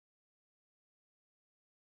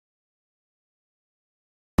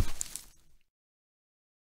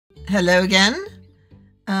Hello again.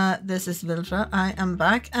 This is Vildra. I am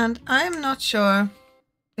back, and I am not sure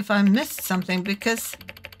if I missed something because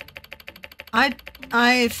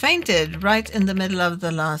I fainted right in the middle of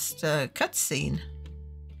the last cutscene.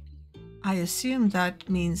 I assume that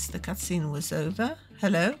means the cutscene was over.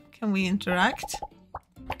 Hello, can we interact?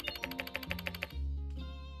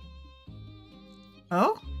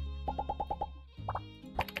 Oh?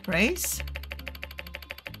 Praise?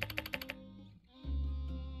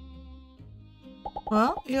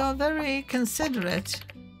 Well, you're very considerate.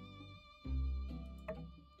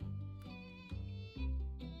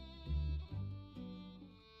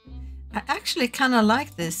 I actually kind of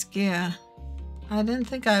like this gear. I didn't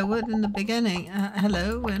think I would in the beginning.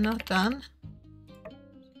 Hello, we're not done.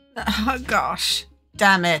 Oh gosh,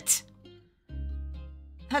 damn it.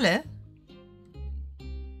 Hello.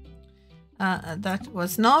 That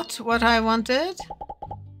was not what I wanted.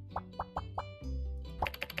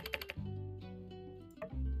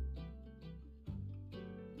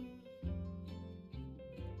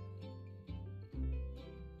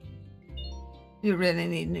 You really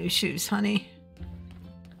need new shoes, honey.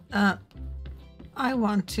 I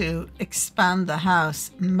want to expand the house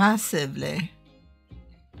massively.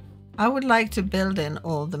 I would like to build in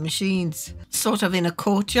all the machines, sort of in a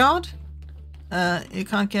courtyard. You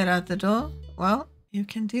can't get out the door? Well, you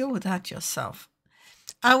can deal with that yourself.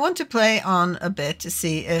 I want to play on a bit to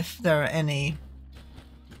see if there are any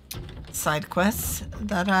side quests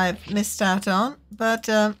that I've missed out on. But,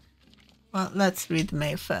 well, let's read the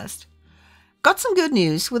mail first. Got some good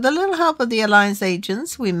news. With a little help of the Alliance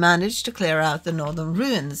agents, we managed to clear out the northern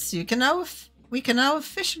ruins. We can now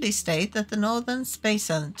officially state that the Northern Space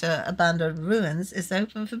Center abandoned ruins is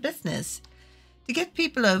open for business. To get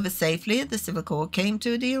people over safely, the Civil Corps came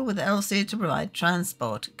to a deal with Elsie to provide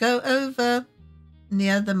transport. Go over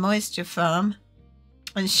near the moisture farm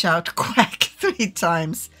and shout quack 3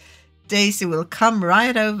 times. Daisy will come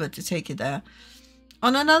right over to take you there.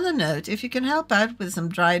 On another note, if you can help out with some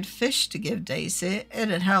dried fish to give Daisy,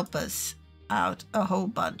 it'd help us out a whole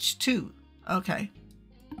bunch too. Okay.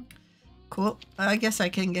 Cool. I guess I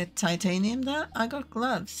can get titanium there. I got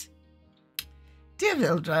gloves. Dear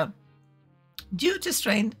Vildra, due to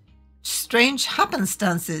strange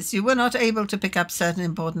happenstances, you were not able to pick up certain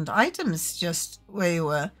important items just where you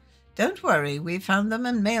were. Don't worry, we found them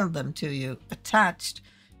and mailed them to you. Attached.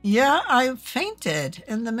 Yeah, I fainted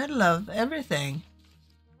in the middle of everything.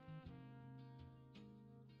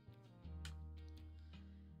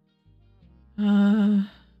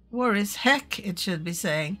 War is heck, it should be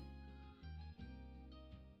saying.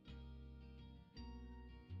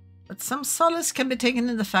 But some solace can be taken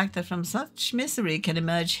in the fact that from such misery can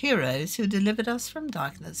emerge heroes who delivered us from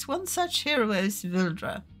darkness. One such hero is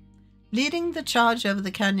Vildra. Leading the charge over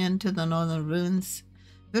the canyon to the northern ruins,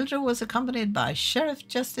 Vildra was accompanied by Sheriff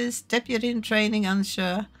Justice, Deputy in Training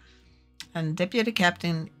Unsure, and Deputy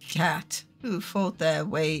Captain Cat, who fought their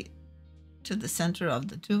way to the center of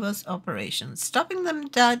the Tuvos operations, stopping them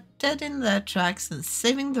dead in their tracks and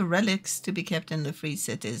saving the relics to be kept in the free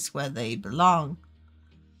cities where they belong.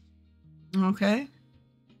 Okay.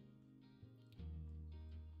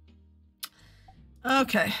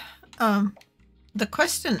 Okay. The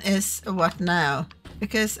question is what now?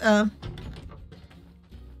 Because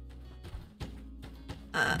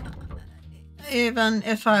even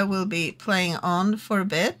if I will be playing on for a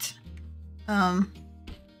bit,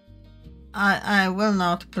 I will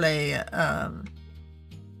not play.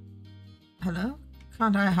 Hello?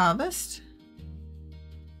 Can't I harvest?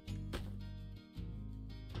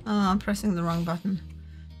 Oh, I'm pressing the wrong button.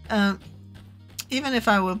 Even if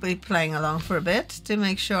I will be playing along for a bit to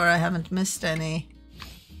make sure I haven't missed any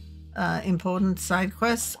important side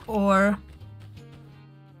quests or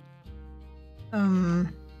to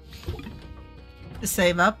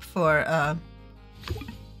save up for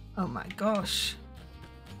oh my gosh,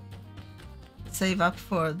 save up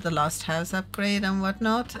for the last house upgrade and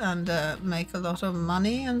whatnot and make a lot of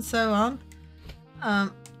money and so on.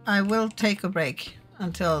 I will take a break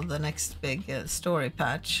until the next big story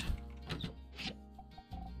patch.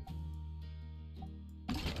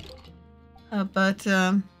 But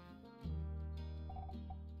the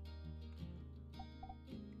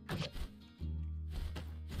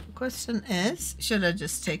question is, should I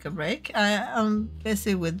just take a break? I am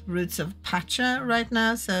busy with Roots of Pacha right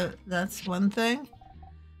now, so that's one thing.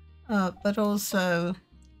 But also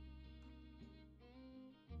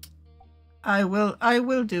I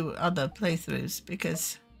will do other playthroughs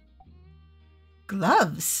because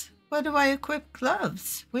gloves. Where do I equip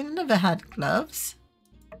gloves? We never had gloves.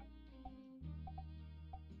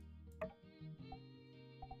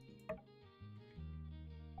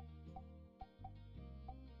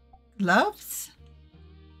 Gloves?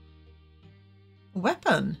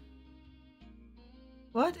 Weapon?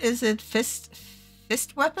 What is it? Fist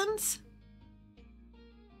weapons?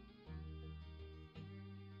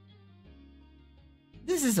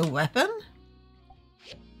 This is a weapon?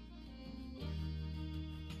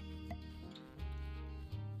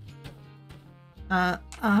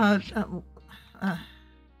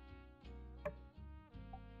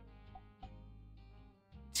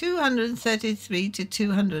 233 to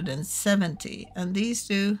 270, and these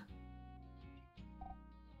do.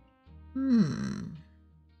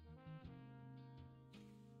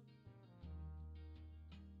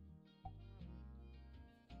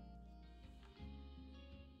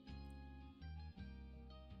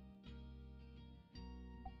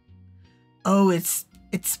 Oh, it's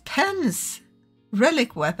pens.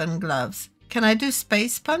 Relic weapon gloves. Can I do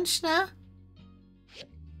space punch now?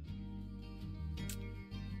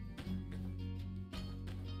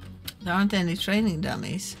 There aren't any training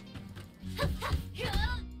dummies.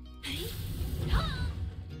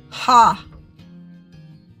 Ha!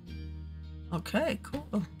 Okay,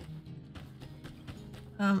 cool.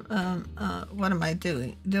 What am I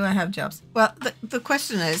doing? Do I have jobs? Well, the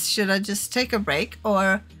question is, should I just take a break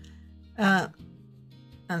or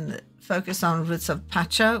and focus on Roots of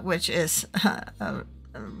Pacha, which is a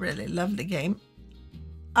really lovely game.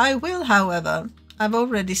 I will, however, I've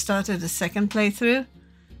already started a second playthrough.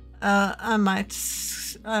 I'm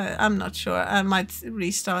not sure, I might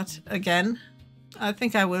restart again. I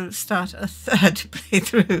think I will start a third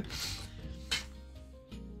playthrough.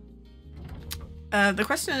 The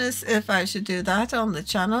question is if I should do that on the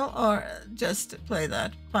channel or just play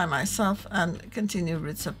that by myself and continue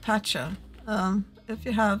Roots of Pacha. If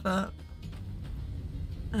you have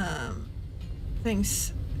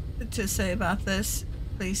things to say about this,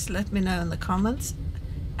 please let me know in the comments.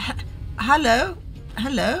 Hello?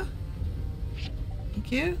 Hello?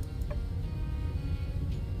 Thank you.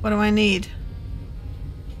 What do I need?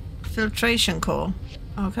 Filtration core.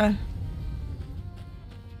 Okay.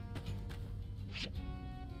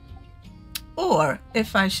 Or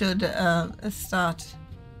if I should start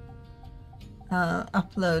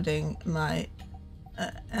uploading my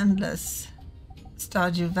endless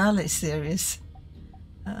Stardew Valley series,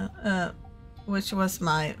 which was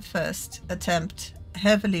my first attempt,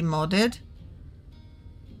 heavily modded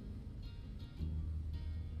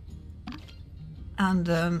and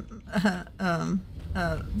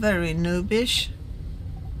very noobish.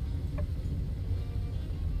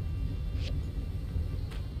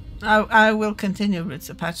 I will continue Roots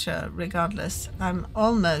of Pacha regardless.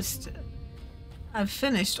 I've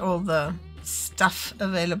finished all the stuff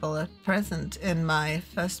available at present in my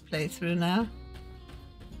first playthrough now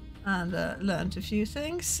and learned a few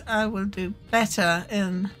things. I will do better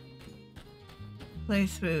in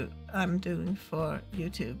playthrough I'm doing for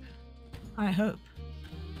YouTube, I hope.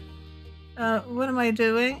 What am I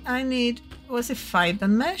doing? I need, was it fiber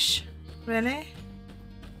mesh? Really?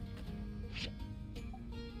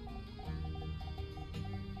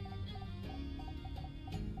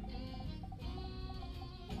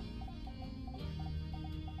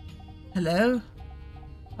 Hello?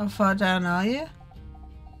 How far down are you?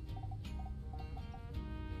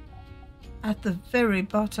 At the very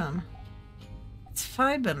bottom. It's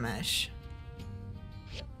fiber mesh.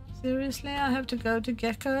 Seriously, I have to go to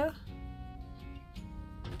Gecko?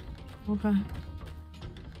 Okay.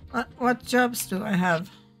 What jobs do I have?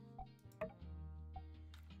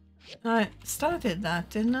 I started that,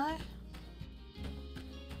 didn't I?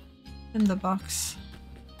 In the box.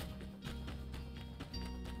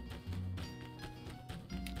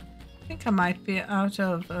 I think I might be out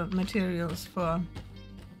of materials for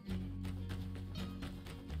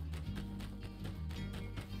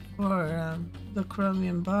the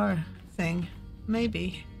chromium bar thing.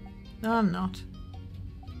 Maybe. No, I'm not.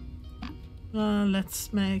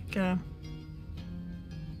 Let's make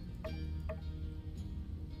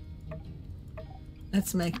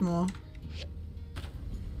more.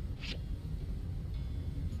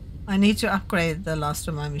 I need to upgrade the last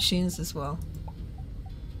of my machines as well.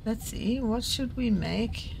 Let's see, what should we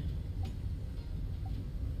make?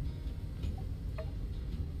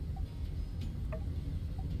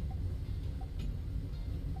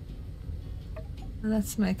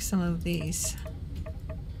 Let's make some of these.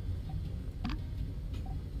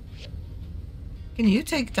 Can you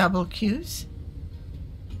take double Qs?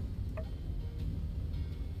 I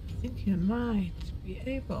think you might be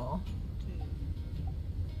able to.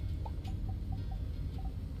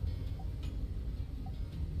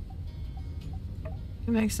 You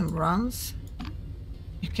can make some runs.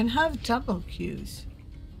 You can have double Qs.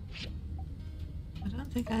 I don't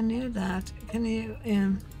think I knew that. Can you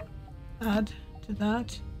add to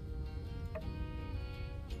that?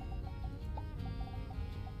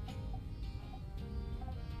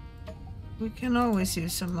 We can always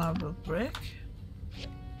use some marble brick.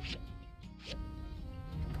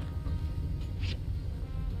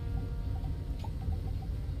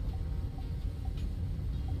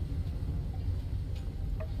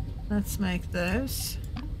 Let's make those.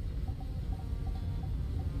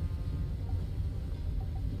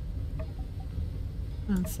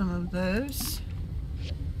 And some of those.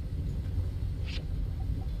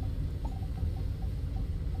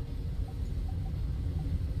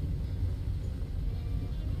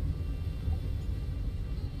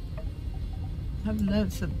 I have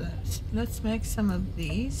loads of those. Let's make some of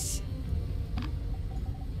these.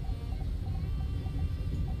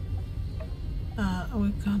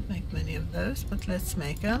 We can't make many of those, but let's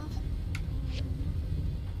make them.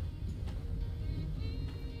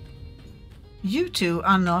 You two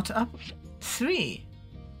are not up. 3.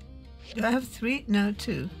 Do I have 3? No,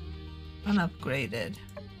 2. Unupgraded.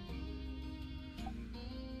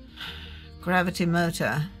 Gravity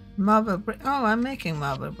motor. Marble brick. Oh, I'm making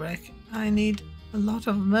marble brick. I need a lot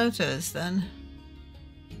of motors then.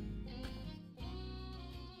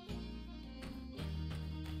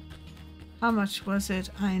 How much was it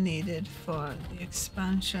I needed for the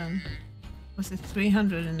expansion? Was it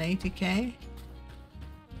 380k?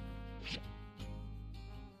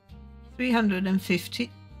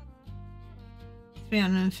 350?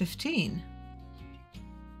 315.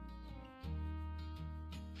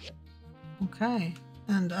 Okay,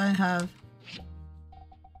 and I have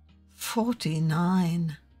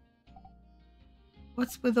 49.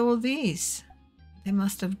 What's with all these? They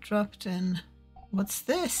must have dropped in. What's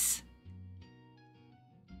this?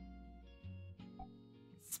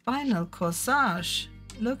 Spinal corsage.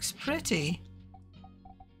 Looks pretty.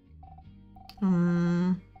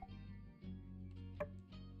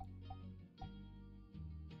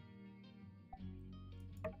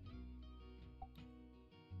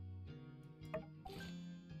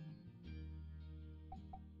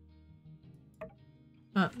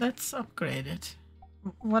 Let's upgrade it.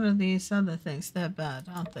 What are these other things? They're bad,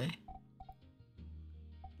 aren't they?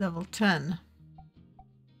 Level 10.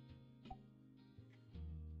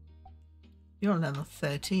 You're level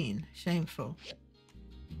 13. Shameful.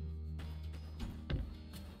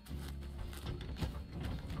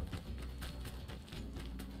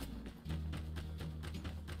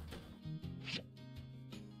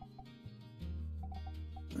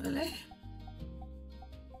 Really?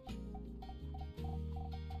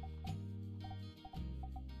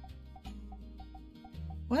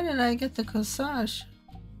 Where did I get the corsage?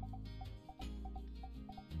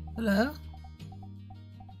 Hello?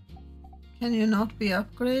 Can you not be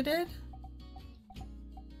upgraded?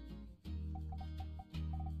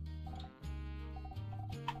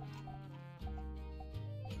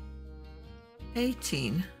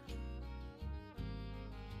 $18.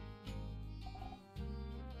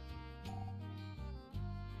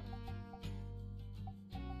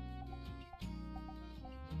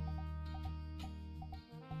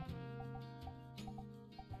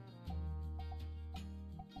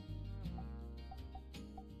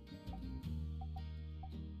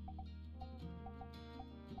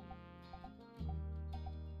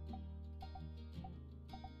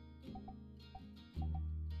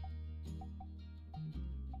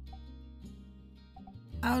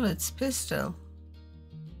 Owlet's pistol.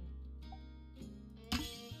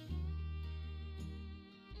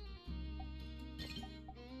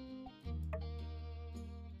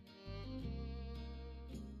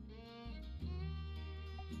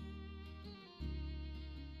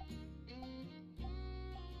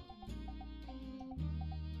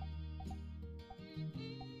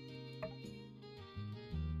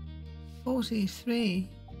 $43.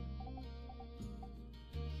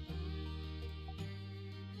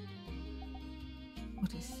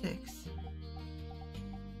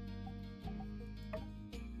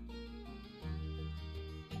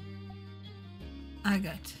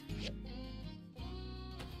 Agate.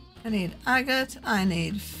 I need agate. I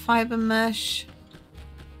need fiber mesh.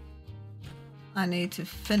 I need to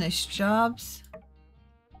finish jobs.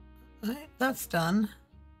 Right, that's done.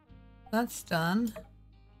 That's done.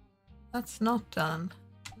 That's not done.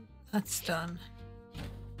 That's done.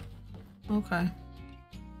 Okay.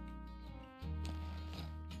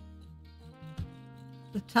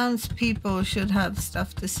 The townspeople should have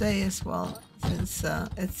stuff to say as well, since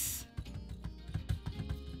it's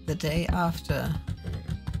the day after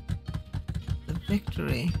the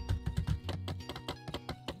victory.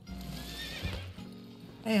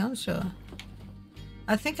 Hey, I'm sure.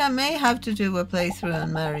 I think I may have to do a playthrough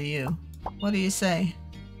and marry you. What do you say?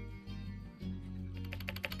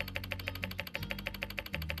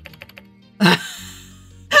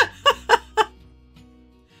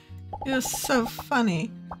 You're so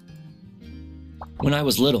funny. When I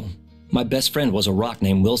was little, my best friend was a rock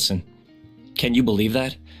named Wilson. Can you believe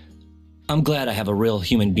that? I'm glad I have a real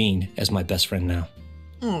human being as my best friend now.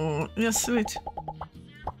 Oh, you're sweet.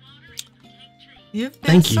 You've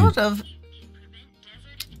been sort of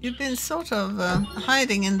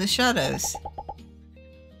hiding in the shadows.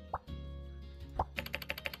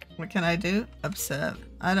 What can I do? Observe.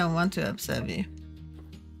 I don't want to observe you.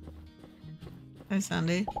 Hey,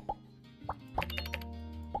 Sandy.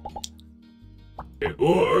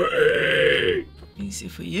 Easy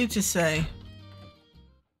for you to say.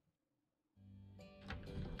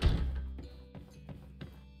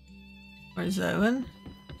 Where's Owen?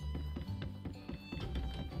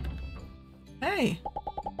 Hey.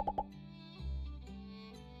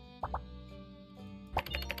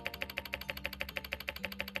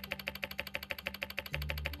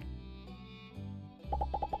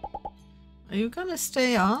 Are you gonna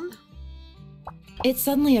stay on? It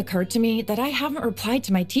suddenly occurred to me that I haven't replied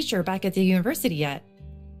to my teacher back at the university yet.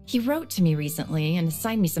 He wrote to me recently and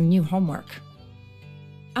assigned me some new homework.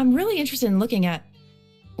 I'm really interested in looking at...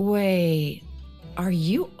 Wait, are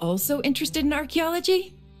you also interested in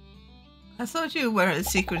archaeology? I thought you were a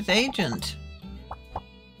secret agent.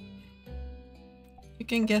 You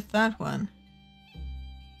can get that one.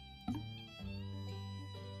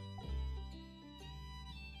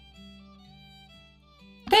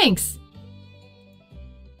 Thanks.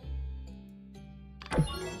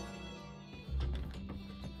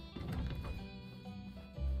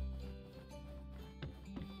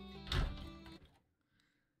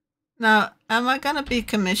 Now, am I gonna be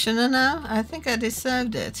commissioner now? I think I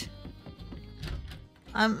deserved it.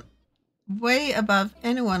 I'm way above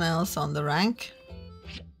anyone else on the rank.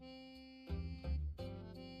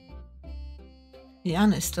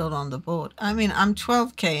 Jan is still on the board. I mean, I'm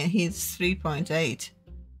 12k and he's 3.8.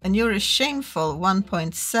 And you're a shameful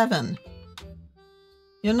 1.7.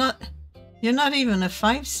 You're not even a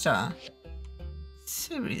 5-star.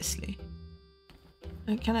 Seriously.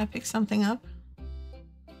 Can I pick something up?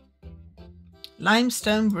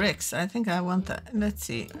 Limestone bricks. I think I want that. Let's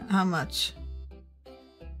see how much.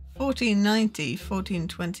 1490,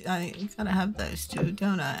 1420. I gotta have those two,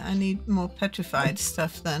 don't I? I need more petrified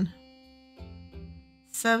stuff then.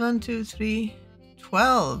 7, 2, 3,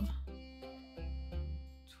 12.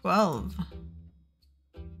 12.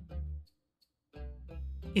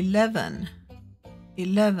 11.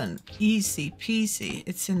 11. Easy peasy.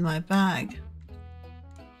 It's in my bag.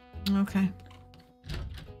 Okay.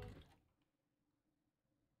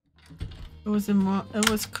 It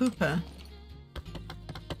was Cooper.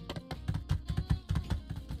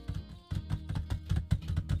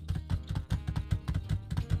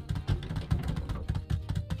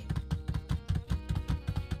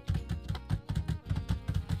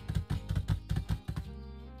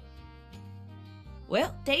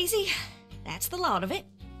 Well, Daisy, that's the lot of it.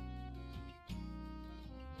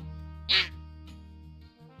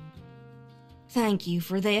 Thank you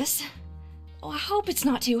for this. Oh, I hope it's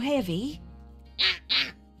not too heavy.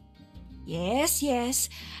 Yes, yes,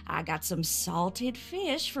 I got some salted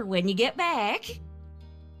fish for when you get back.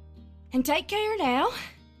 And take care now.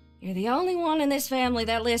 You're the only one in this family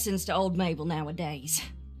that listens to old Mabel nowadays.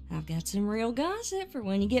 I've got some real gossip for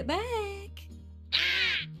when you get back.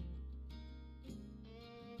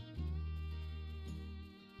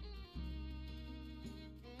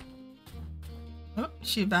 Oh,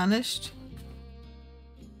 she vanished.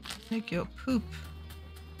 Take your poop.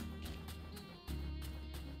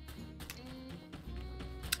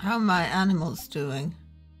 How are my animals doing?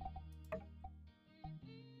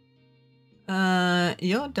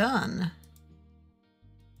 You're done.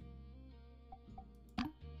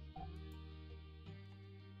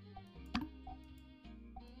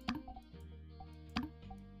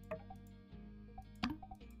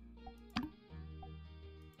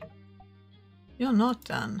 You're not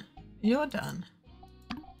done. You're done.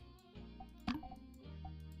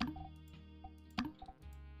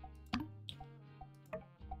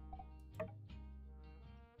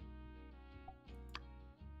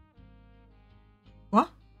 What?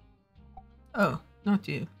 Oh, not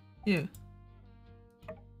you. You.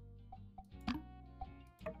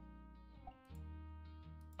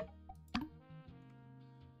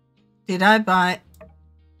 Did I buy...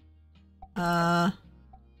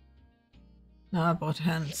 No, I bought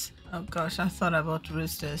hens. Oh gosh, I thought I bought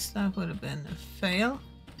roosters. That would have been a fail.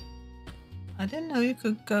 I didn't know you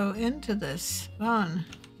could go into this barn.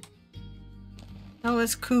 That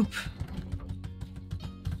was Coop.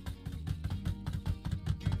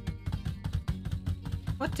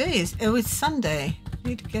 What day is it? Oh, it's Sunday.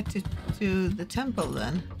 Need to get to the temple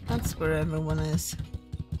then. That's where everyone is.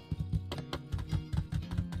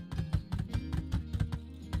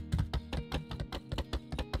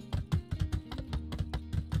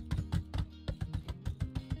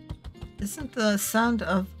 Isn't the sound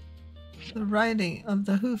of the riding of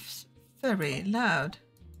the hoofs very loud?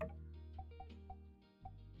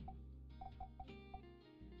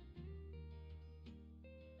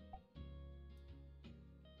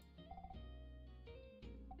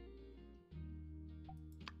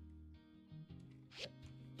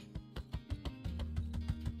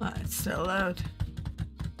 Ah, it's still loud.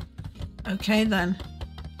 Okay then.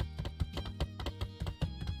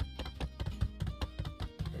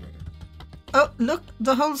 Oh, look,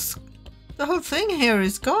 the whole thing here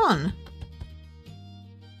is gone.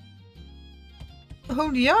 The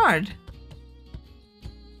whole yard.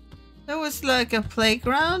 There was like a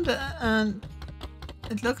playground and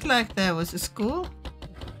it looked like there was a school.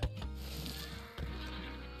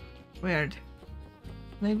 Weird.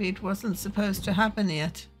 Maybe it wasn't supposed to happen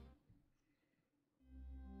yet.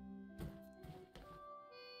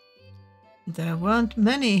 There weren't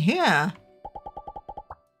many here.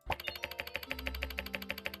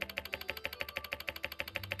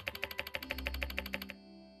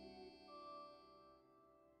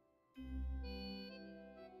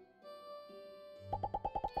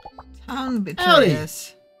 Town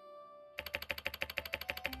betrayers.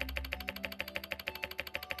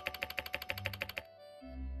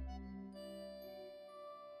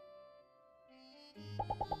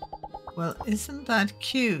 Well, isn't that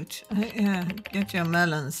cute? Yeah, get your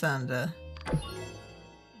melon, Sander.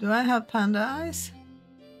 Do I have panda eyes?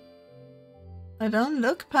 I don't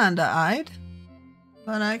look panda-eyed,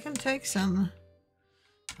 but I can take some.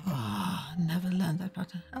 Oh, never learned that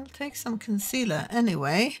pattern. I'll take some concealer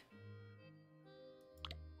anyway.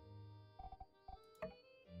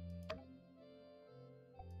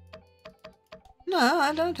 No,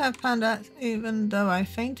 I don't have panda, even though I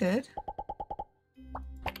fainted.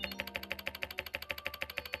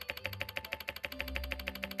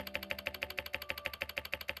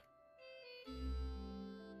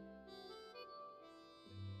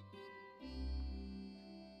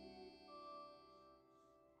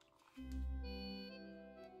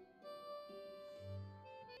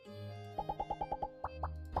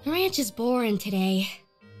 The ranch is boring today.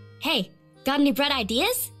 Hey, got any bright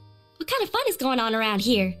ideas? What kind of fun is going on around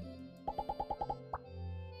here?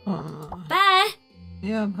 Bye!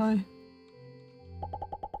 Yeah, bye.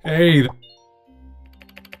 Hey.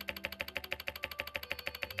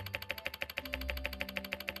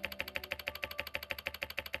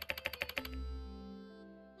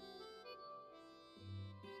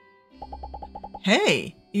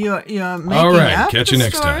 Hey, you're making All right, up catch the you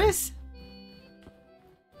next time. stories?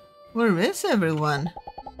 Where is everyone?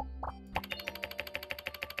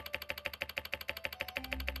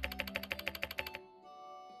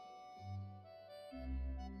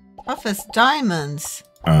 Tough as diamonds.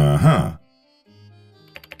 Uh-huh.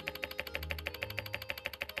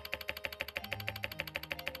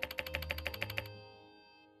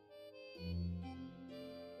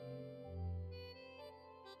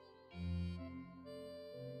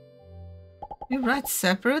 You write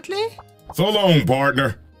separately? So long,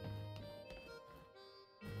 partner.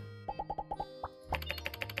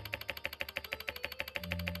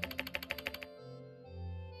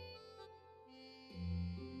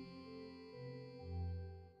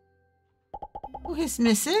 Who is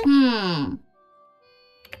missing?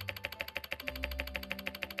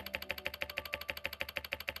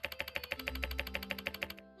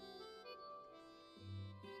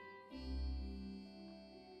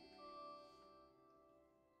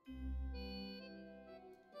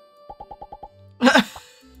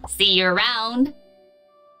 See you around.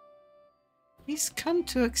 He's come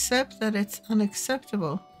to accept that it's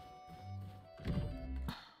unacceptable.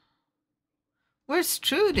 Where's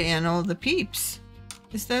Trudy and all the peeps?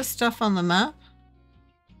 Is there stuff on the map?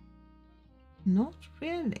 Not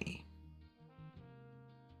really.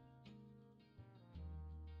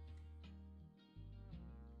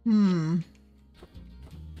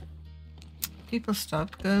 People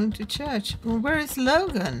stopped going to church. Well, where is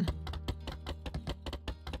Logan?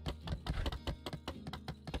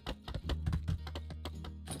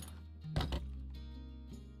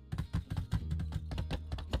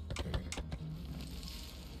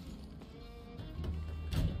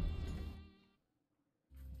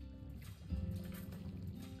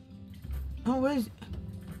 Oh, wait.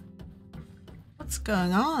 What's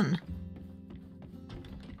going on?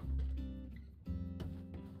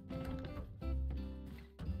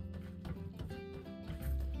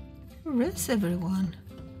 Where is everyone?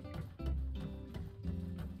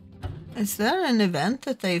 Is there an event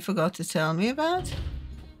that they forgot to tell me about?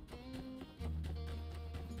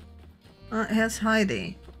 Here's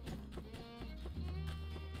Heidi.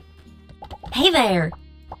 Hey there!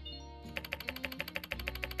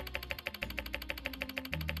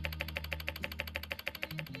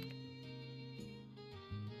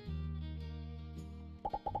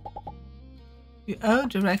 You owe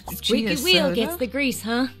directed Squeaky Chia wheel soda? gets the grease,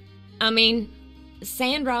 huh? I mean,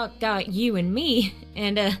 Sandrock got you and me,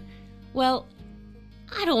 and, well,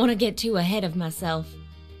 I don't want to get too ahead of myself,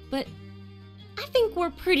 but I think we're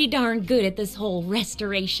pretty darn good at this whole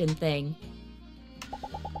restoration thing.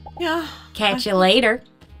 Yeah. Catch you later.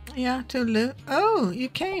 Yeah, toodaloo. Oh, you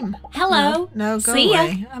came. Hello. No, go See ya.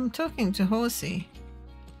 away. I'm talking to Horsey.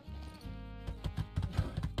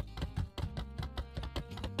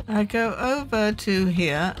 I go over to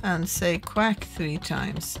here and say quack 3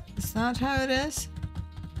 times. Is that how it is?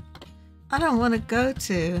 I don't want to go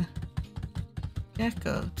to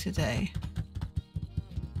Gecko today.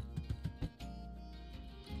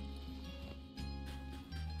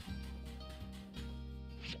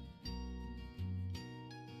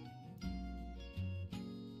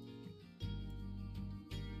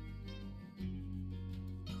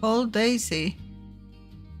 Call Daisy.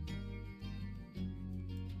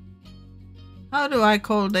 How do I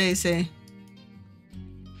call Daisy?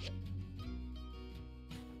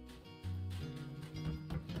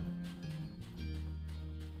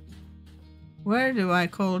 Where do I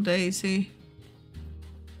call Daisy?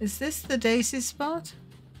 Is this the Daisy spot?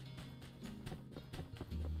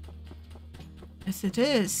 Yes, it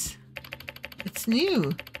is. It's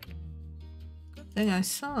new. Good thing I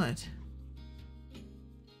saw it.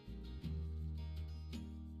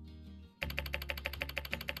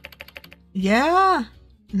 Yeah.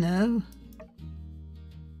 No.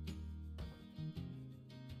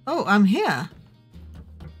 Oh, I'm here.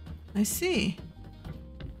 I see.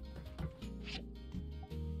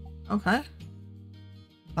 Okay.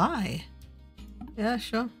 Bye. Yeah,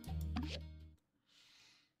 sure.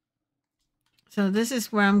 So this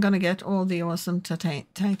is where I'm going to get all the awesome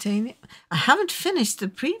titanium. I haven't finished the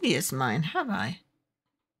previous mine, have I?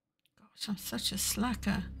 Gosh, I'm such a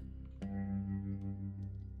slacker.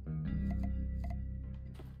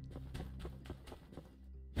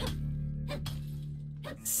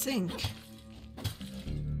 Sink.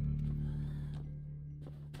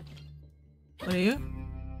 What are you?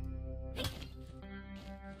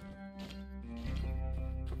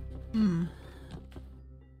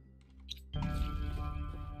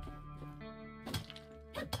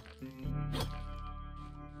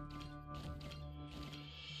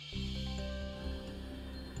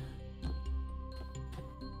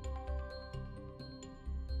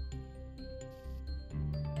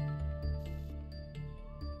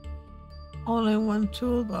 All in one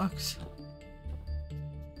toolbox.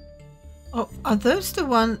 Oh, are those the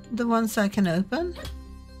ones I can open?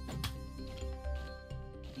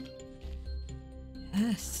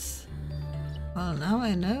 Yes. Well, now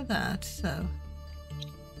I know that, so.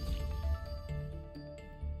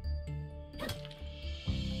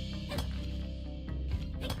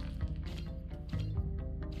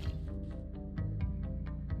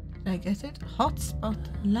 Did I get it? Hotspot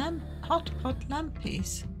lamp, hot pot lamp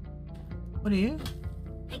piece. What are you?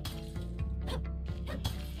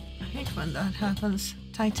 I hate when that happens.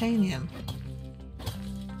 Titanium.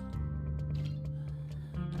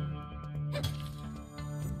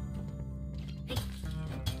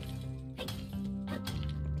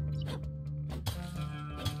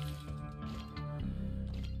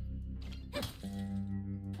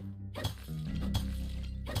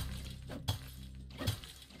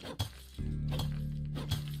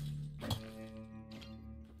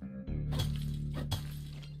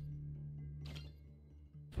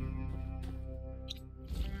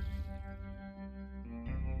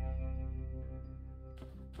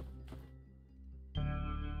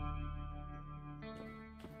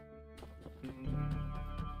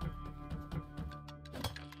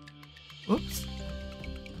 Oops.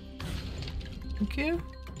 Thank you.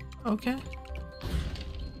 Okay.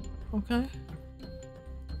 Okay.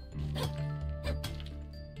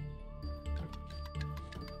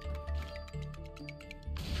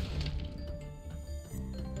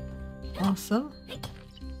 Awesome.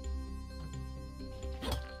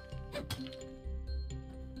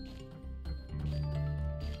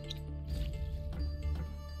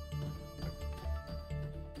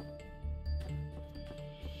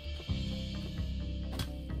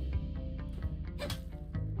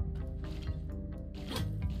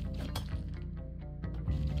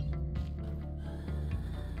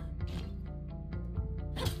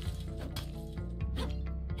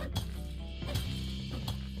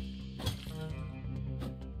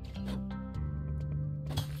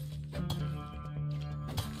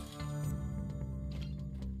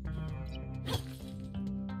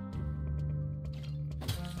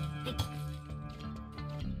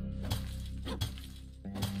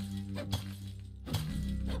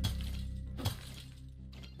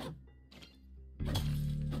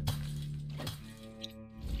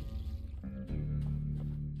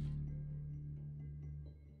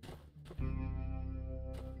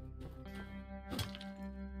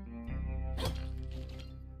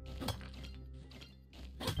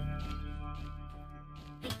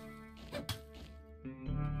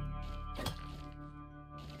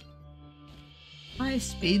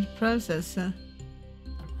 High-speed processor.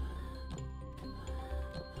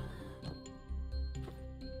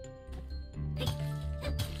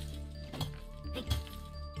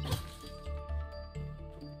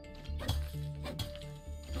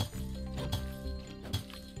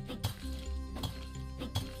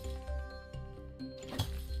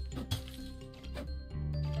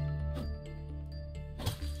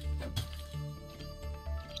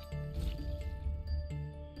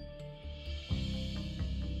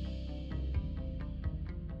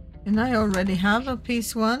 And I already have a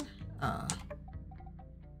piece 1.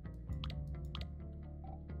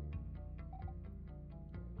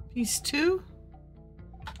 Piece 2?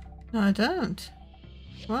 No, I don't.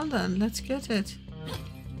 Well then, let's get it.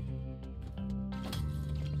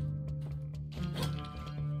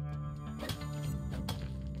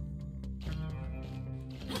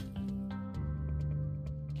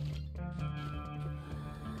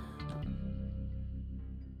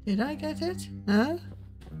 Did I get it? No?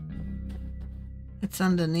 It's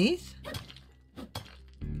underneath.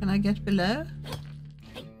 Can I get below?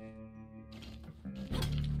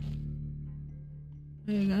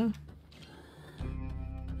 There you go.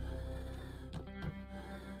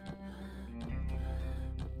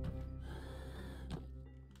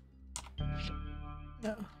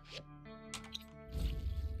 No.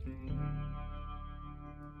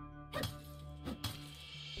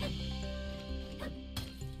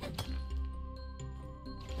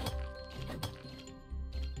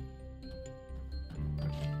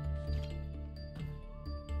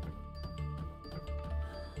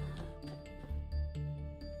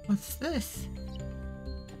 What's this?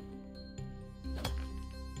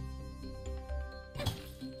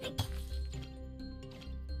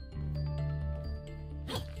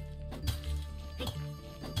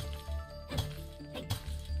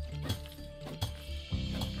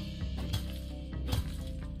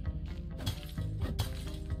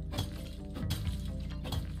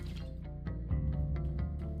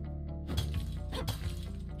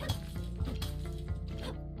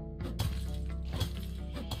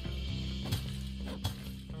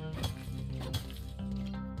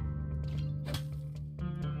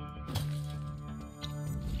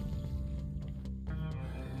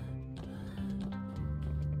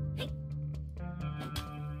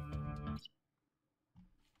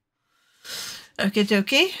 Okie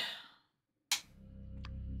dokie.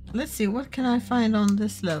 Let's see, what can I find on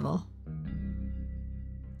this level?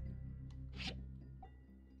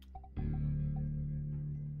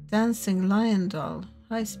 Dancing lion doll,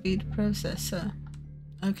 high-speed processor.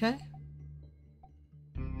 Okay.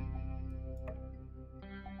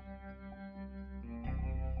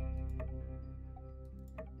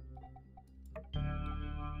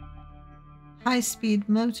 High-speed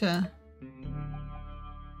motor.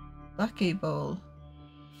 Buckyball.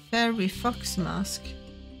 Fairy fox mask.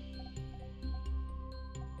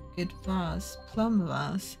 Good vase. Plum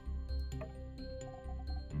vase.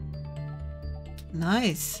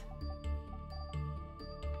 Nice.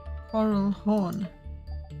 Coral horn.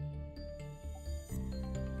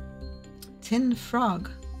 Tin frog.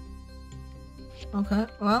 Okay,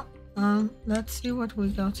 well, let's see what we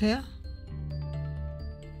got here.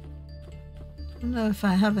 I don't know if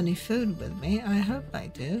I have any food with me. I hope I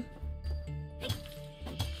do.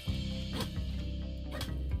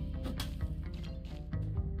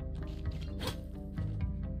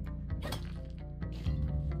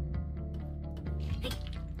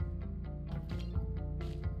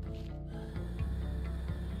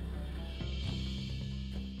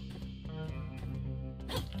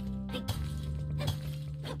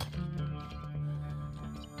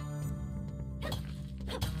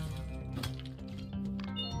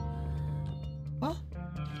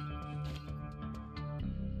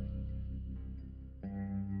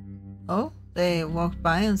 Oh, they walked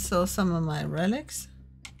by and saw some of my relics.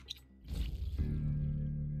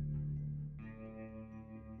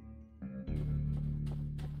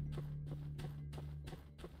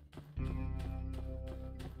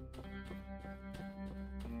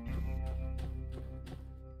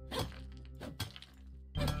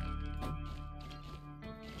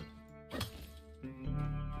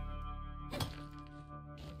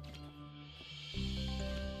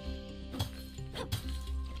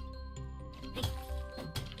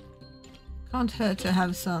 Can't hurt to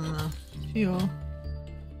have some fuel.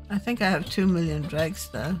 I think I have 2 million dregs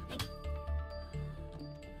though.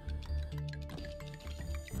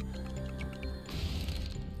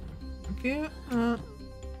 Thank you.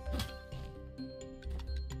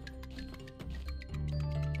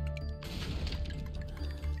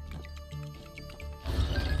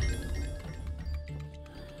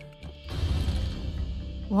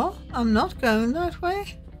 I'm not going that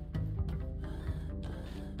way.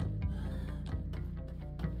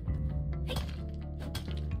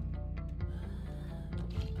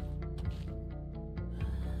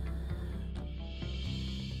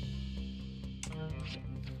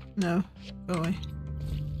 No, go away.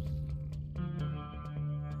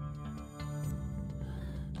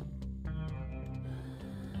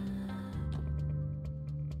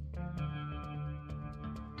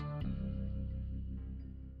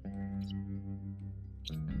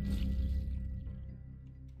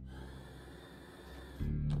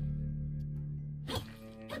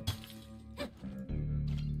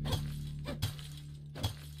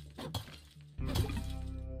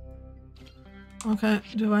 Okay,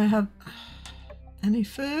 do I have any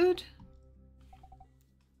food?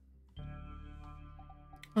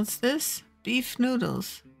 What's this? Beef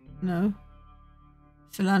noodles? No.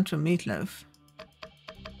 Cilantro meatloaf.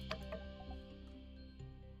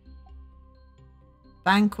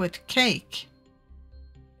 Banquet cake.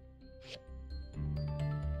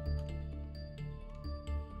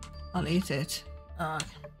 I'll eat it.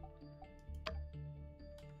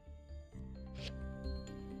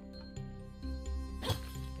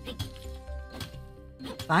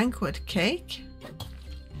 Banquet cake?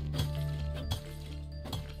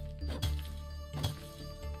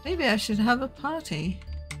 Maybe I should have a party.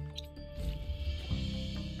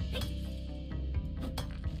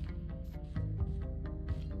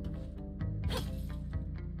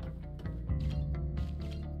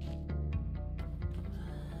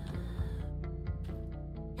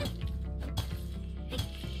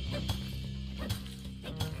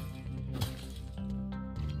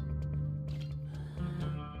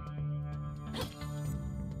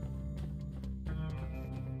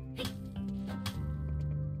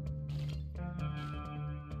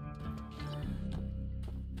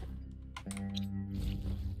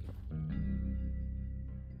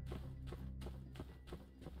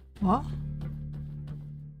 What?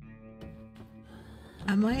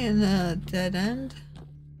 Am I in a dead end?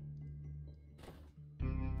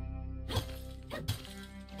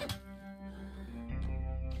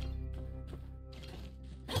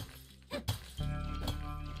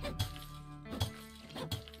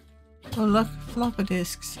 Oh look, floppy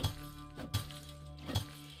disks.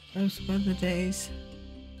 Those were the days.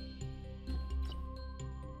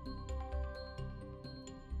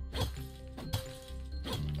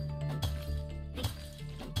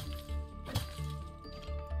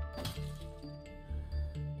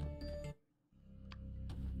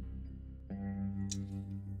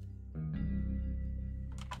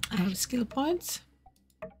 I have skill points.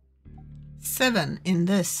 7 in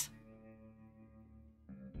this.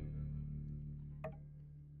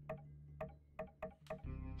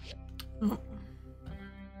 Oh.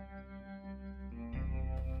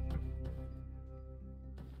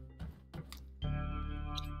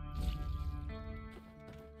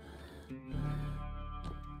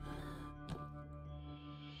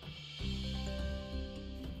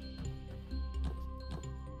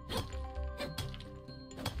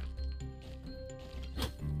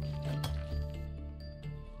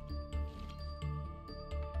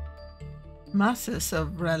 Masses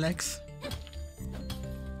of relics.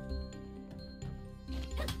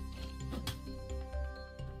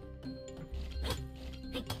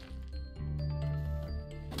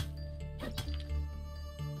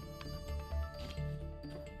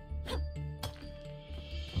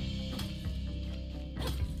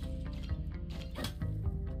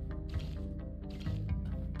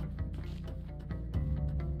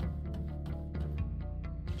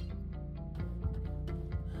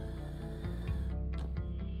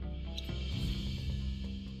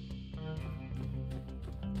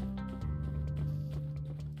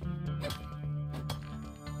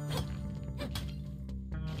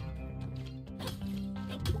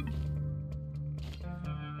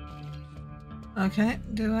 Okay,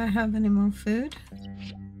 do I have any more food?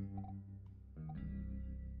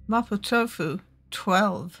 Mapo tofu,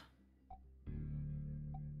 12.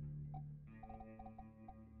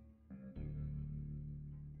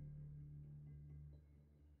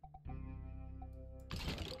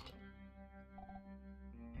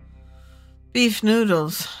 Beef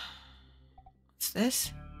noodles. What's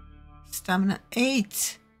this? Stamina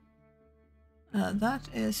 8. That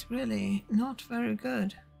is really not very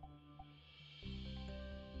good.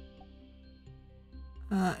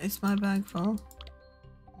 Is my bag full?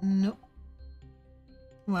 Nope.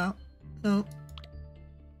 Well, no.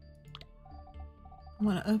 I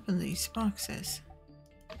want to open these boxes.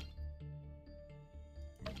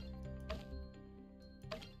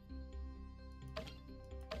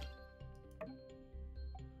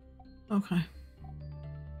 Okay.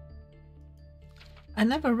 I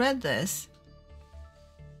never read this.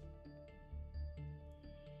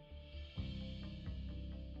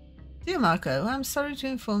 Dear Marco, I'm sorry to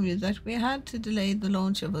inform you that we had to delay the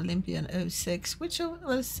launch of Olympian 06, which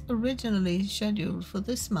was originally scheduled for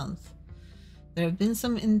this month. There have been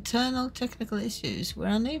some internal technical issues. We're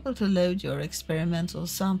unable to load your experimental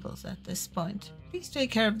samples at this point. Please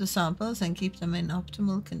take care of the samples and keep them in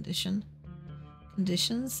optimal conditions.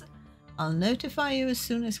 I'll notify you as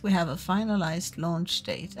soon as we have a finalized launch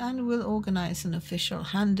date and we'll organize an official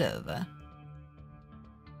handover.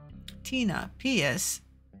 Tina, P.S.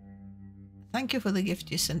 Thank you for the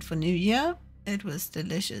gift you sent for New Year. It was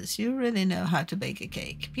delicious. You really know how to bake a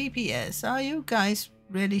cake. P.P.S. Are you guys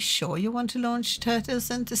really sure you want to launch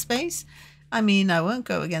turtles into space? I mean, I won't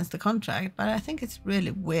go against the contract, but I think it's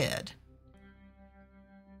really weird.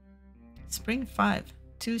 Spring 5,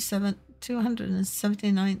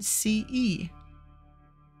 279 CE.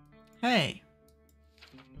 Hey.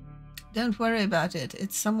 Don't worry about it.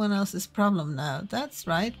 It's someone else's problem now. That's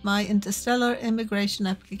right. My interstellar immigration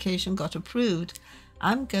application got approved.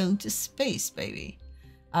 I'm going to space, baby.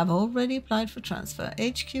 I've already applied for transfer.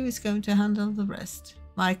 HQ is going to handle the rest.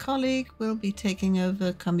 My colleague will be taking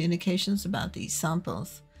over communications about these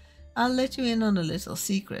samples. I'll let you in on a little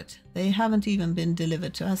secret. They haven't even been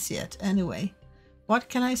delivered to us yet anyway. What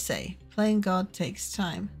can I say? Playing God takes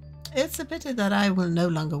time. It's a pity that I will no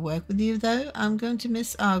longer work with you, though. I'm going to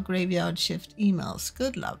miss our graveyard shift emails.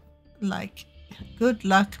 Good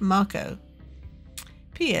luck, Marco.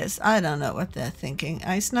 P.S. I don't know what they're thinking.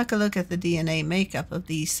 I snuck a look at the DNA makeup of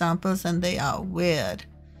these samples and they are weird.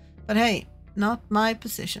 But hey, not my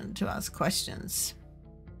position to ask questions.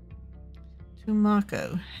 To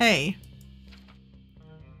Marco. Hey.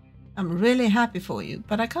 I'm really happy for you,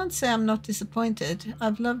 but I can't say I'm not disappointed.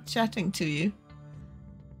 I've loved chatting to you.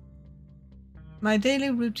 My daily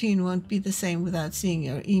routine won't be the same without seeing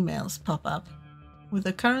your emails pop up. With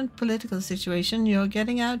the current political situation, you're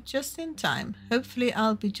getting out just in time. Hopefully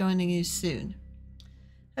I'll be joining you soon.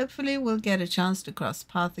 Hopefully we'll get a chance to cross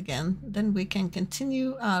paths again, then we can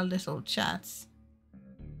continue our little chats.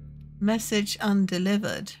 Message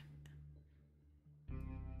undelivered.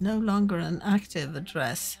 No longer an active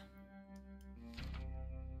address.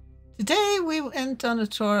 Today we went on a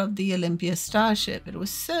tour of the Olympia Starship. It was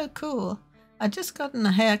so cool. I'd just gotten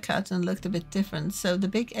a haircut and looked a bit different, so the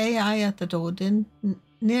big AI at the door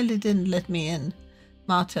nearly didn't let me in.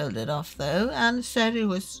 Ma told it off though, and said he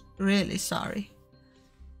was really sorry.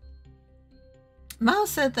 Ma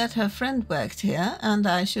said that her friend worked here, and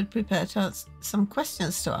I should prepare some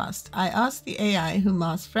questions to ask. I asked the AI who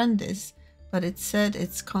Ma's friend is, but it said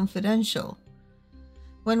it's confidential.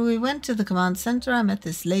 When we went to the command center, I met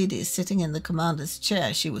this lady sitting in the commander's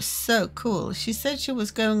chair. She was so cool. She said she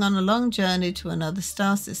was going on a long journey to another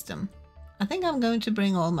star system. I think I'm going to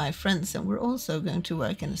bring all my friends and we're also going to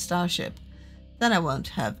work in a starship. Then I won't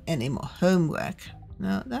have any more homework.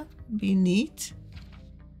 No, that would be neat.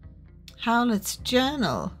 Howlett's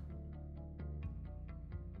journal.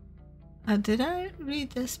 Did I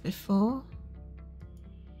read this before?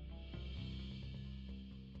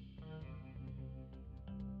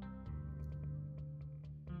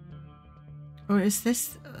 Or is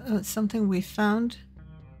this something we found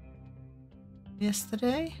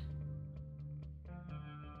yesterday?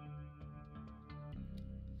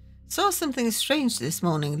 Saw something strange this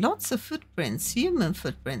morning. Lots of footprints, human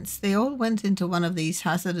footprints. They all went into one of these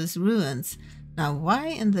hazardous ruins. Now, why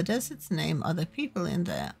in the desert's name are there people in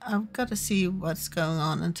there? I've got to see what's going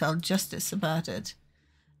on and tell Justice about it.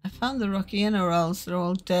 I found the Rockiana rolls. They're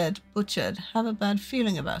all dead, butchered. Have a bad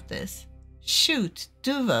feeling about this. Shoot,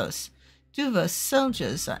 Duvos. Duvos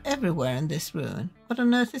soldiers are everywhere in this ruin. What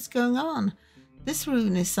on earth is going on? This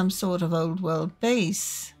ruin is some sort of old world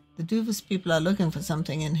base. The Duvos people are looking for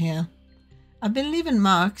something in here. I've been leaving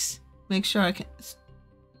marks. Make sure I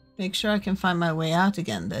can find my way out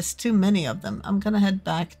again. There's too many of them. I'm gonna head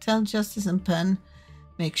back. Tell Justice and Penn.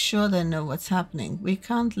 Make sure they know what's happening. We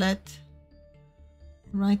can't let...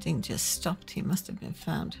 Writing just stopped. He must have been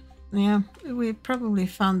found. Yeah, we probably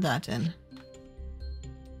found that in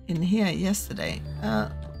here yesterday.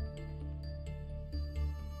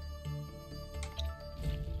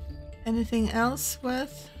 Anything else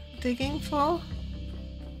worth digging for?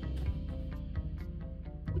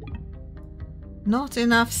 Not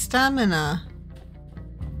enough stamina.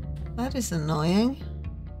 That is annoying.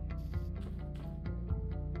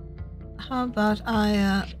 How about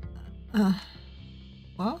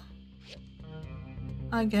what?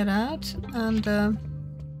 I get out and go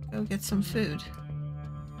get some food.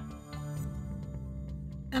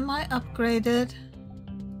 Am I upgraded?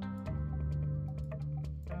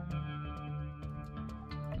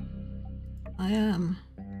 I am.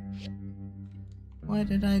 Why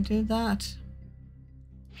did I do that?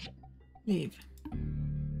 Leave.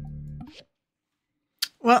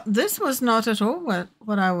 Well, this was not at all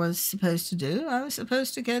what I was supposed to do. I was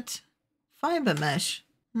supposed to get fiber mesh.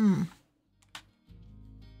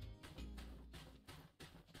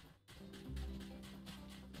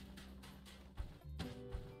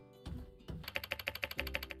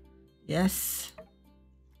 Yes.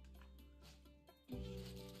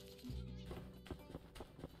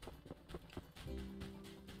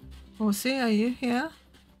 Horsey, are you here?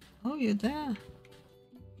 Oh, you're there.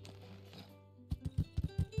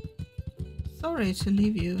 Sorry to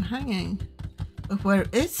leave you hanging. But where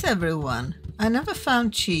is everyone? I never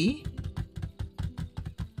found Chi.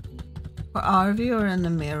 Or Arvi or in the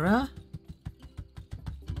mirror.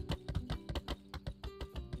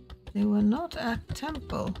 They were not at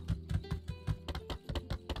temple.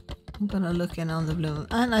 I'm gonna look in on the blue.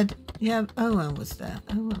 And yeah, Owen was there.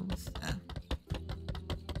 Owen was there.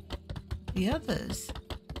 The others.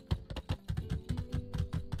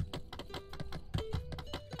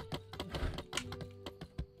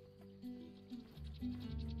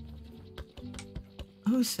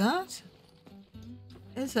 Who's that?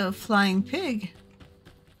 It's a flying pig.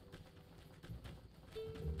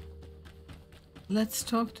 Let's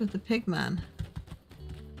talk to the pig man.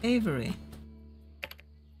 Avery.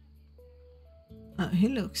 He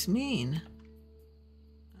looks mean.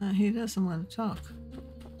 He doesn't want to talk.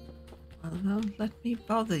 Well, don't let me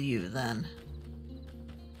bother you then.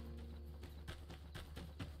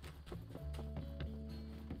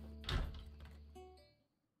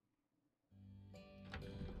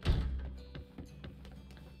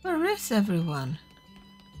 Where is everyone?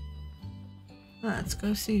 Let's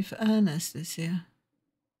go see if Ernest is here.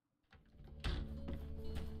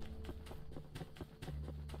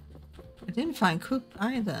 I didn't find Coop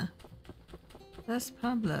either. That's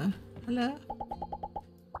Pablo. Hello?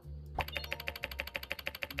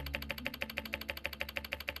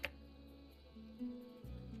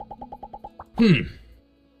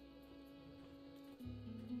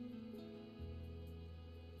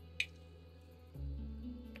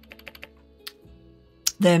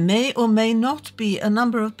 There may or may not be a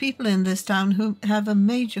number of people in this town who have a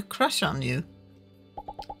major crush on you.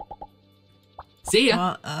 See ya.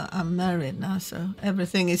 Well, I'm married now, so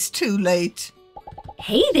everything is too late.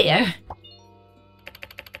 Hey there.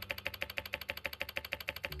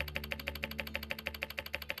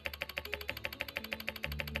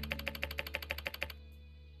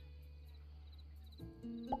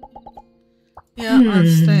 Yeah, I'll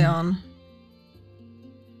stay on.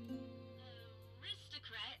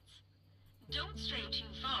 Aristocrats, don't stray too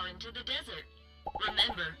far into the desert.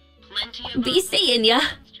 Remember, plenty of Be seeing ya.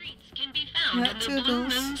 streets can be found Yeah, in the Blue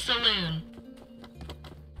toodles. Moon Saloon.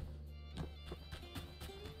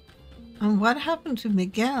 And what happened to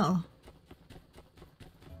Miguel?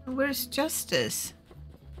 Where's Justice?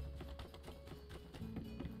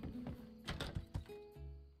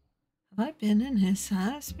 Have I been in his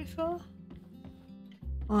house before?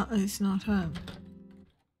 Well, he's not home.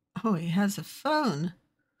 Oh, he has a phone.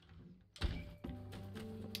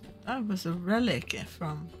 That was a relic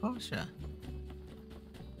from Portia.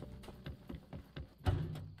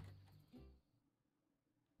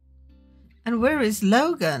 And where is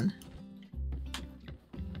Logan?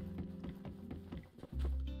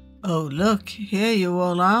 Oh, look, here you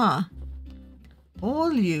all are.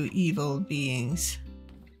 All you evil beings.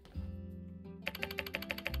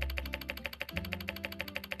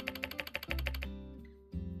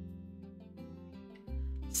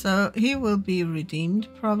 So he will be redeemed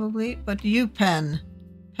probably, but you, Pen.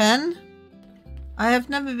 Pen? I have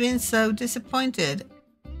never been so disappointed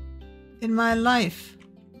in my life.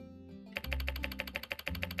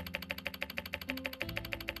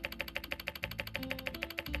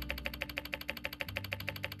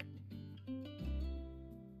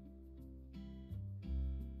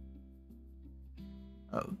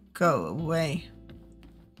 Oh, go away.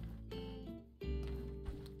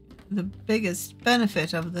 The biggest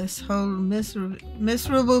benefit of this whole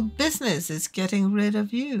miserable business is getting rid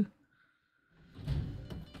of you.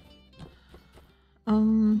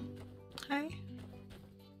 Hey.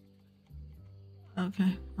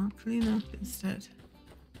 Okay, I'll clean up instead.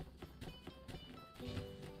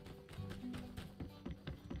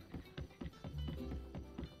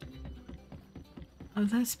 Oh,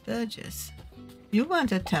 that's Burgess. You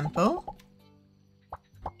want a temple?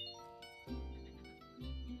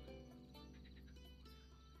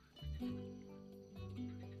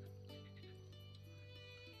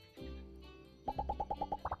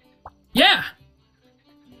 Yeah.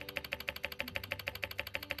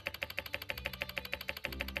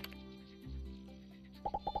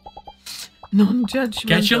 Non-judgmental.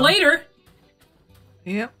 Catch you later.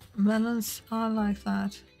 Yep, melons are like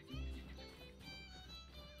that.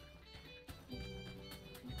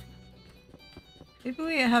 Maybe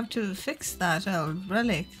we have to fix that old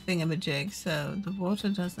relic thingamajig so the water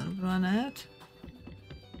doesn't run out.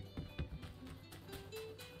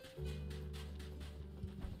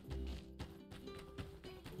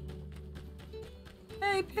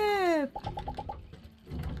 Hey, Pip!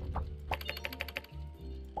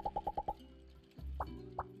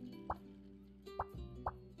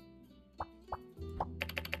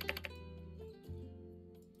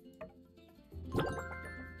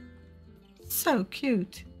 So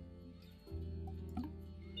cute.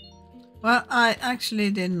 Well, I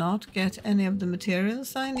actually did not get any of the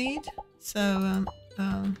materials I need, so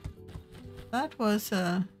that was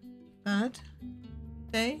a bad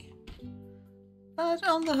day. But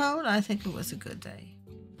on the whole, I think it was a good day.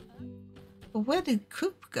 But where did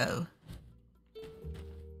Coop go?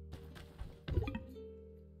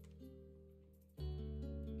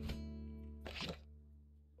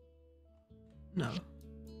 No.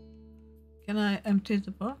 Can I empty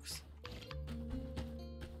the box?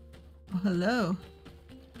 Oh, hello.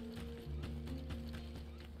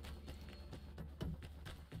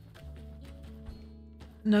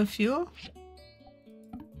 No fuel?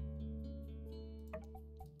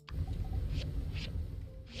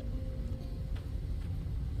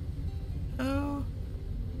 Oh.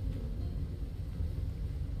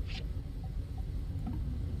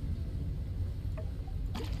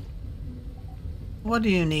 What do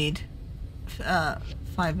you need?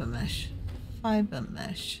 Fiber mesh. Fiber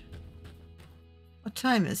mesh. What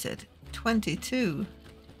time is it? 22.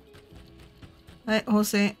 Hey,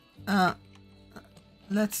 Jose,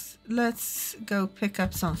 let's go pick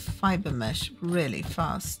up some fiber mesh really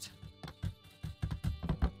fast.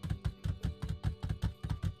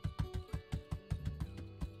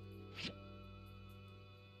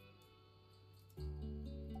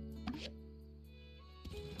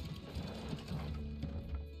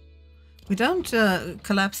 We don't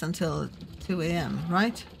collapse until 2 a.m.,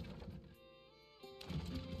 right?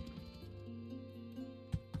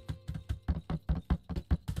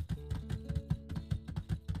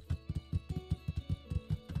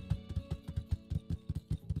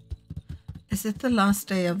 Is it the last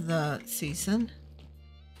day of the season?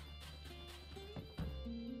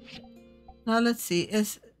 Now let's see.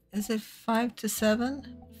 Is it 5 to 7?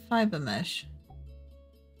 Fiber mesh.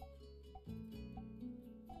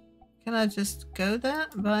 Can I just go there?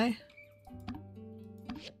 Bye.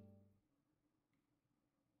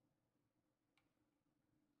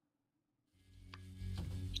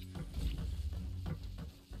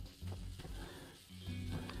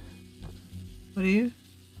 What are you?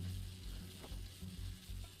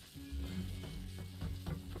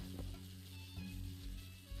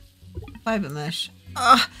 Fiber mesh.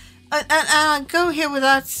 Oh, and I go here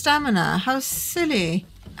without stamina. How silly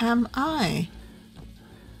am I?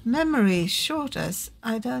 Memory short as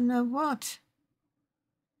I don't know what.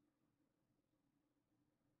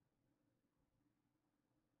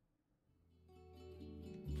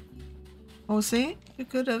 Jose, you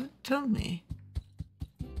could have told me.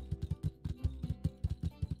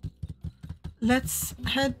 Let's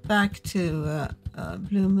head back to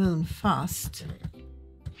Blue Moon fast,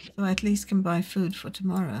 so I at least can buy food for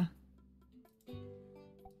tomorrow.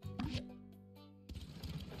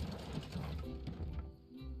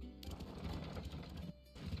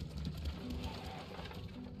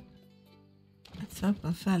 It's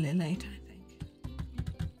open fairly late, I think.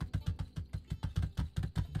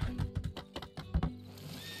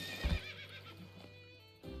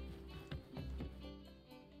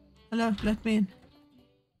 Hello, let me in.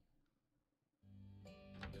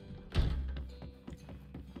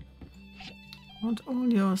 Want all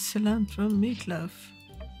your cilantro meatloaf.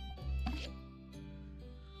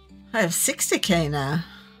 I have 60k now.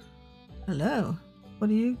 Hello. What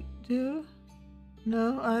do you do?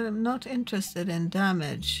 No, I'm not interested in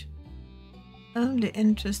damage. Only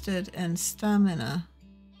interested in stamina.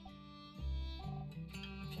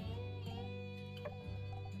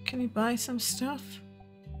 Can you buy some stuff?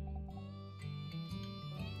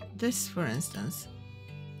 This, for instance.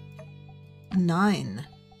 9.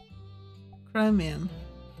 Chromium.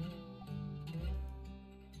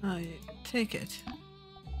 Oh, take it.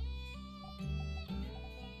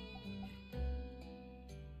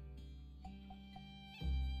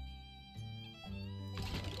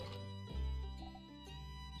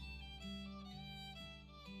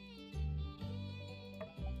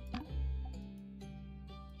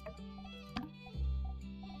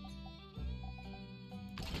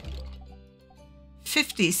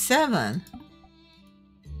 $57.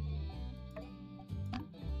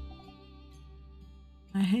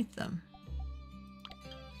 I hate them.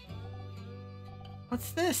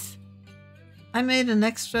 What's this? I made an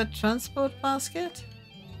extra transport basket?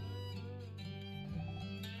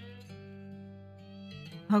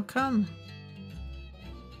 How come?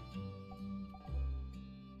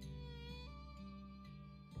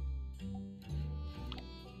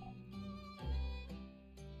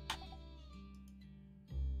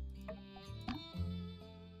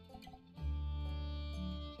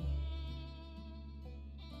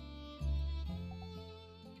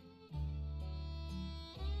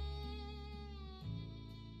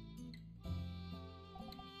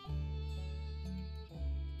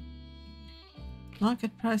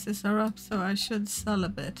 Market prices are up, so I should sell a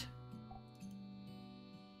bit.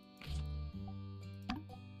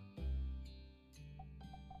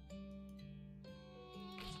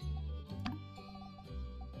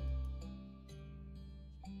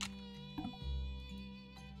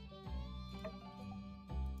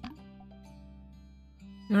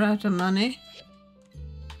 You're out of money?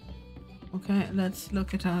 Okay, let's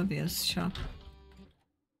look at Arvia's shop.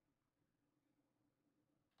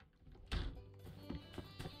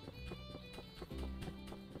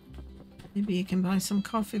 Maybe you can buy some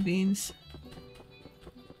coffee beans.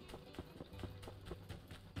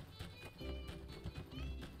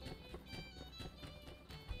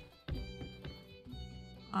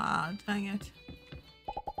 Ah, dang it.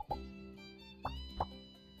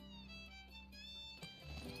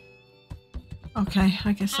 Okay,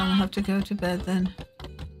 I guess I'll have to go to bed then.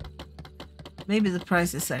 Maybe the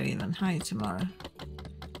prices are even high tomorrow.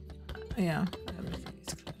 Yeah, everything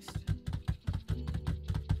is closed.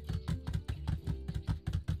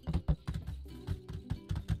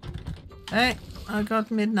 Hey, I got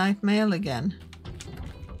midnight mail again.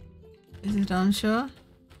 Is it unsure?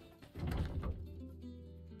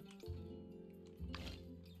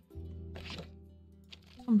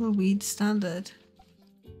 Tumbleweed standard.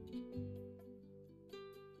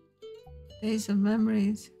 Days of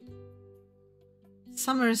memories.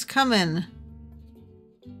 Summer is coming.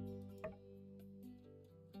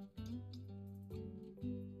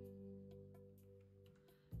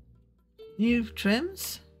 New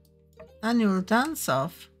trims. Annual dance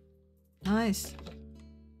off. Nice.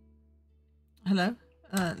 Hello.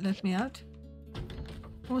 Let me out.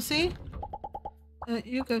 Horsey,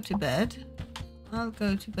 you go to bed. I'll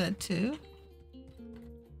go to bed too.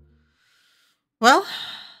 Well,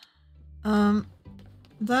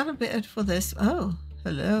 that'll be it for this. Oh,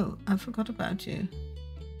 hello. I forgot about you.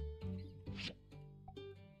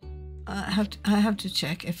 I have to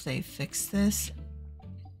check if they fixed this.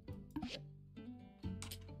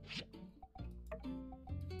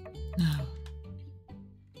 No.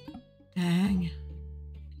 Dang.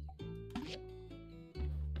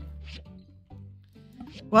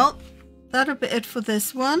 Well, that'll be it for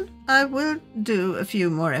this one. I will do a few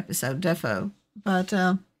more episodes, defo, but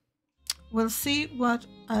we'll see what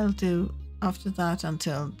I'll do after that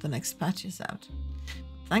until the next patch is out.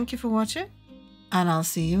 Thank you for watching, and I'll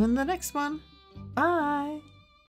see you in the next one. Bye!